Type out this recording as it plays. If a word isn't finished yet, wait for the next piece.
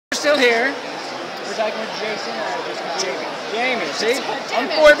still here. We're talking with Jason. Jamie. Jamie, see? I'm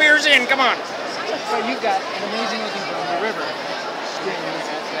 4 beers in, come on. So you've got an amazing looking film, The River, screening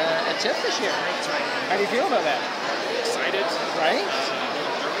at TIFF this year. How do you feel about that? Excited. Right?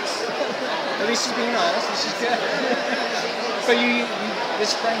 At least he's being honest. This is good. So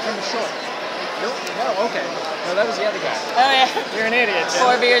this sprang from a short? Nope. No, okay. No, that was the other guy. Oh yeah. You're an idiot.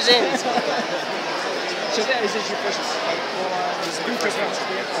 4 beers in. So is this your first feature film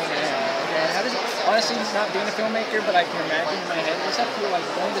experience? Okay. How does it, honestly, not being a filmmaker, but I can imagine in my head, what's that feel like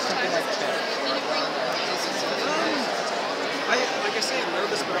going to something like TIFF? Like I say, I'm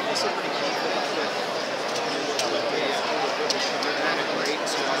nervous, but I'm also pretty confident that great.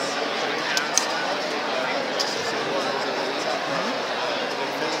 So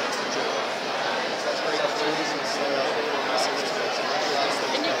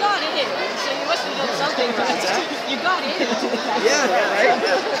And you got in, so you must have done something right. You got in. Yeah, right?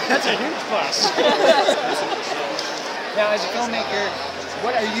 That's a huge plus. Now, as a filmmaker,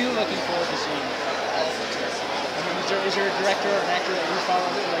 what are you looking forward to seeing? I mean, is there a director or an actor that you follow?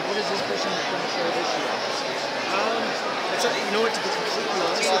 Like, what is this person going to show this year? You know what, to be completely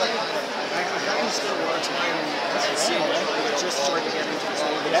honest with you, I haven't spent a lot of time seeing it. I just started to get into this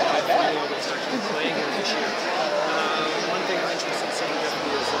movie. Yeah, I bet. I started playing it this year. One thing I'm interested in seeing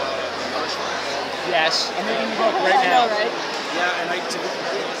definitely is Yes, I'm reading the book right now. Right? Yeah, and to be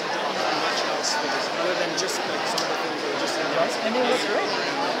completely honest, I don't know much else other than just like some of the things that are just in there. And they look great.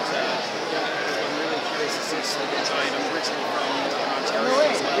 I'm really curious to see some giant. I'm originally from Ontario. No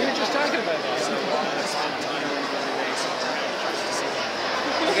way, we were just talking about that. So I spent time on the other day, so I'm curious to see that.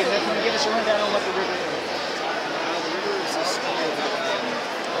 Okay, then can you give us a rundown on what The River is? The River is a story of an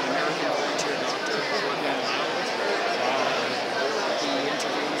American volunteer doctor who's working in Laos. He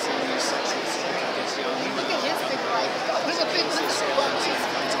intervenes in these sexual assault against young women. Look at his big life. Look at big He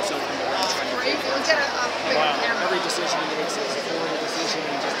finds himself in the wrong great. Look at a big camera. Every decision he makes is a horrible decision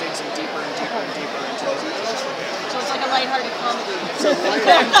and just digs him deeper and deeper and deeper into his issues. So it's like a lighthearted comedy. Stars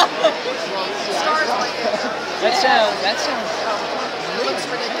like it. That sounds Looks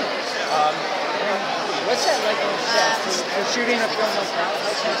ridiculous. what's that like on set for shooting a film like that?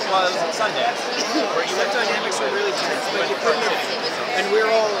 Was Sundance, where you The dynamics were really tense, but you couldn't have, and we're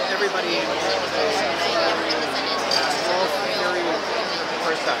all, everybody in all of those, we're all very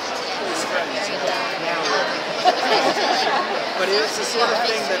first time. close friends. But it's the sort of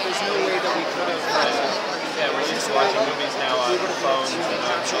thing that there's no way that we could have, Yeah, we're used to watching movies now on phones and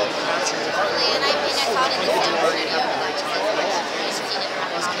captured the capture. And I think I saw it in the same studio.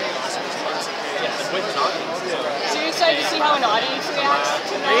 yes, and with an audience. So you're excited to see how an audience reacts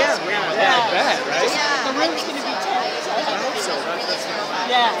to that? Yeah, I bet, right? The room's going to be tense. I hope so.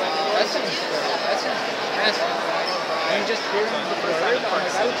 Yeah. That sounds fascinating. And just hearing the word, I'm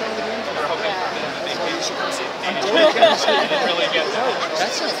like, I would totally be into We're that. hoping for them to make You should come see it. I'm totally going to see it. it really get that. That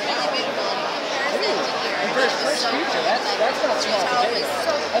sounds and for his first feature, that's not small potatoes.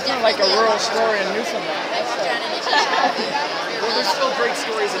 That's not like a rural story in Newfoundland. Well, there's still great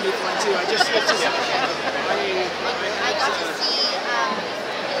stories in Newfoundland too. I got to see this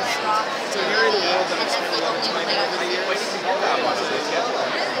rock. It's an area of the world that I've spent a lot of time in over the years.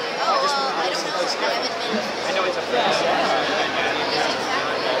 I know it's a film.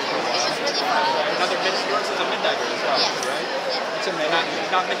 Another yours is a Midnighter as well, right? It's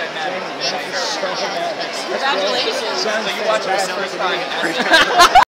amazing. Not Midnight Madness. Congratulations. Congratulations. So you watch it for the first time.